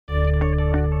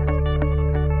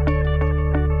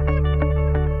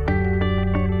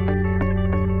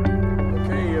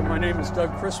name is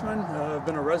Doug Christman. I've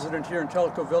been a resident here in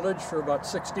Tellico Village for about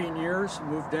 16 years.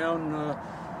 Moved down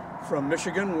from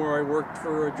Michigan, where I worked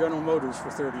for General Motors for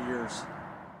 30 years.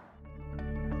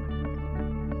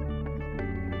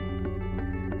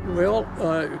 Well,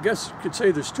 I guess you could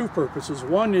say there's two purposes.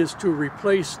 One is to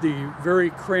replace the very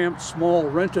cramped, small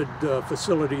rented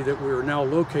facility that we're now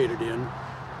located in.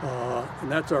 And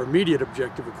that's our immediate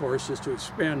objective, of course, is to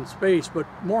expand space. But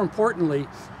more importantly,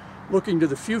 looking to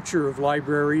the future of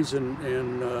libraries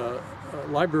and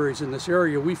libraries in this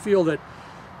area, we feel that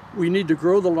we need to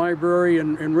grow the library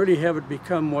and really have it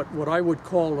become what I would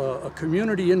call a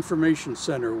community information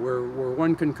center, where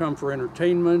one can come for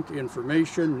entertainment,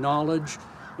 information, knowledge,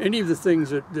 any of the things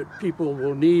that people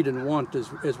will need and want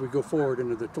as we go forward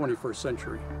into the 21st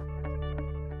century.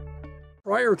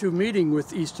 Prior to meeting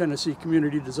with East Tennessee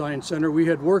Community Design Center, we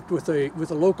had worked with a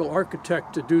local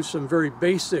architect to do some very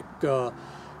basic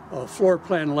floor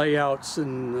plan layouts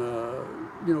and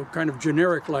kind of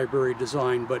generic library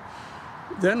design. But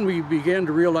then we began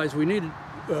to realize we needed,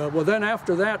 then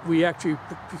after that we actually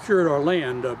procured our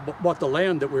land, bought the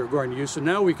land that we were going to use, so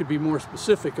now we could be more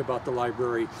specific about the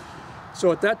library.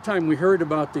 So at that time we heard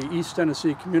about the East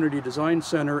Tennessee Community Design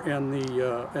Center and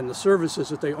the services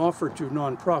that they offer to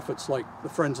nonprofits like the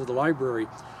Friends of the Library.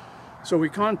 So we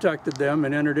contacted them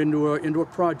and entered into a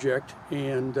project,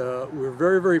 and we're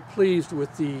very, very pleased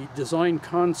with the design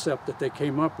concept that they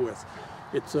came up with.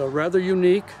 It's rather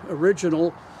unique,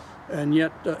 original, and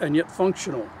yet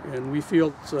functional, and we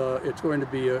feel it's going to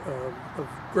be a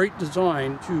great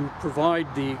design to provide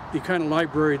the kind of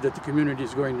library that the community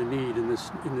is going to need in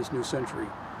this new century.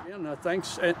 And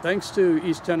thanks to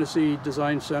East Tennessee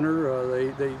Design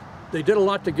Center, they did a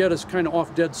lot to get us kind of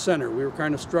off dead center. We were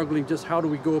kind of struggling just how do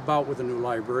we go about with a new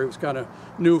library. It was kind of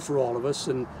new for all of us,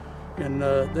 and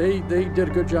they did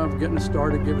a good job of getting us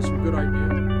started, gave us some good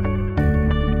ideas.